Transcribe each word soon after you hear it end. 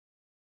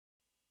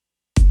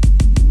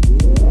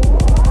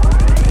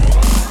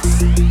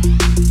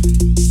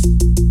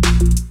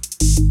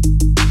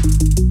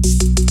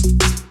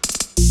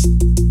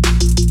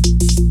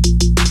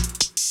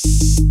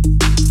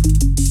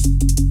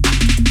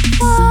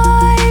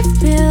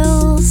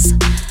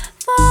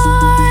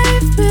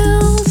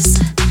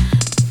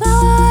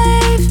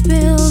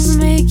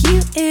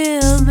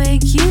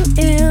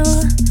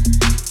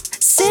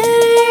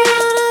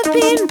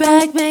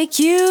make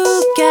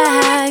you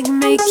gag,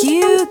 make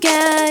you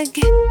gag.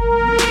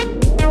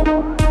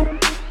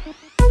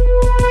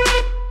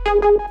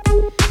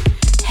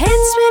 Head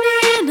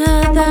spinning in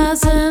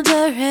 1,000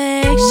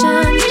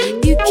 directions.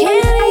 You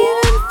can't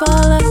even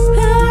follow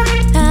her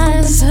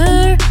eyes,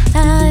 her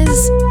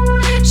eyes.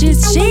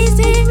 She's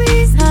chasing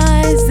these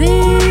highs,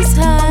 these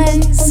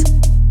highs.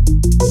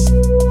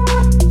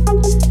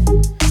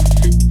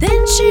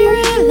 Then she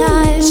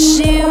realized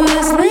she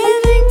was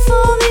living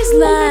for these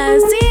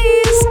lies,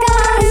 these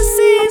guys,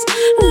 these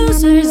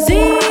losers,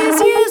 these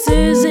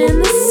users in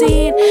the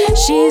scene.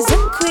 She's a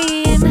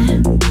queen,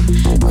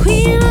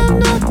 queen of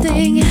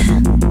nothing.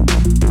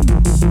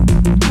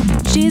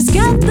 She's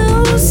got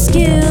those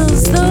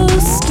skills,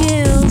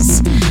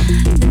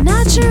 the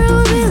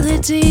natural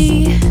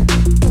ability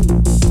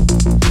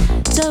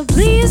to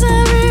please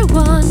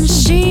everyone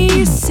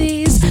she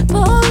sees.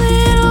 Poor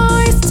little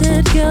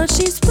wasted girl,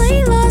 she's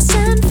plain lost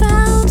and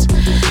found,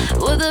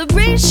 with a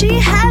brain she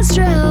has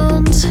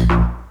drowned.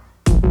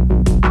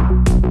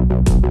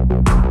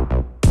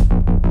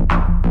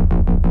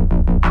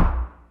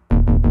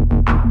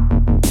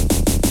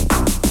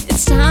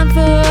 It's time for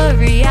a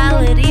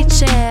reality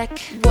check.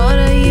 What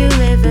are you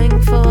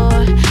living for?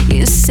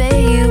 You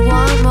say you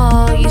want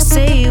more, you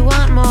say you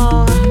want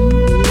more.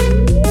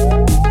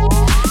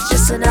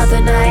 Just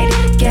another night,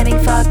 getting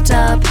fucked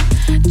up,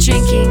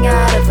 drinking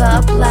out of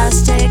a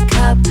plastic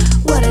cup.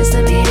 What is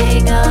the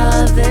meaning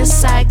of this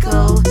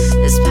cycle?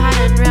 This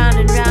pattern round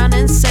and round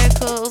in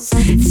circles.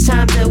 It's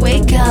time to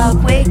wake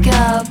up, wake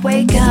up,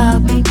 wake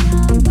up.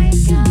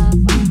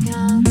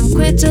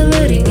 Quit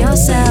deluding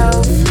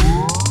yourself.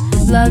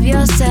 Love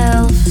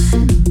yourself.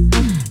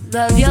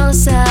 Love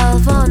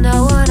yourself, or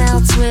no one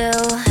else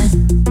will.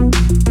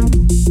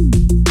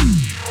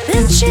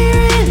 Then she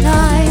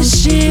realized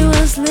she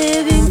was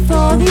living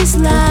for these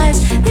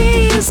lies,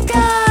 these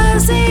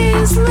guys,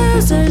 these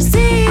losers,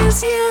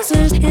 these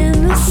users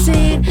in the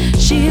scene.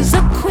 She's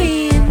a queen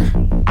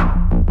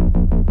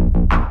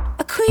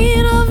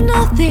of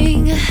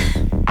nothing.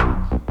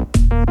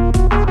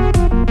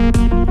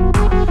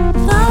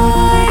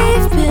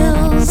 5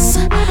 pills,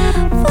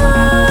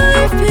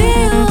 5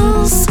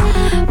 pills,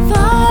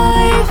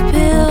 5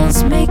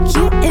 pills make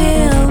you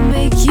ill,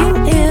 make you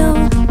ill.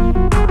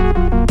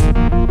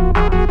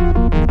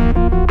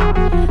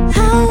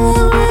 How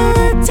long will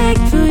it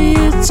take for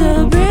you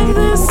to break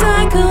the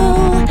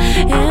cycle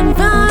and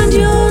find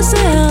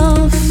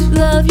yourself?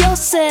 Love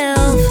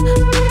yourself,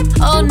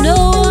 or no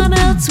one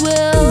else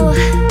will.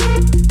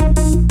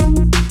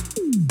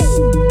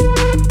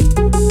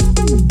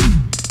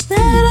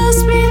 Let us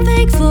be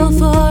thankful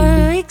for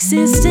our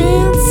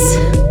existence.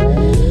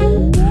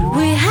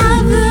 We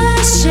have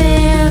this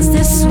chance,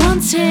 this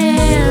one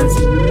chance,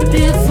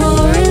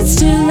 before it's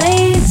too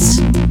late.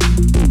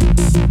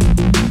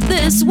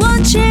 This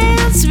one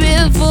chance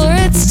before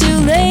it's too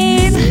late.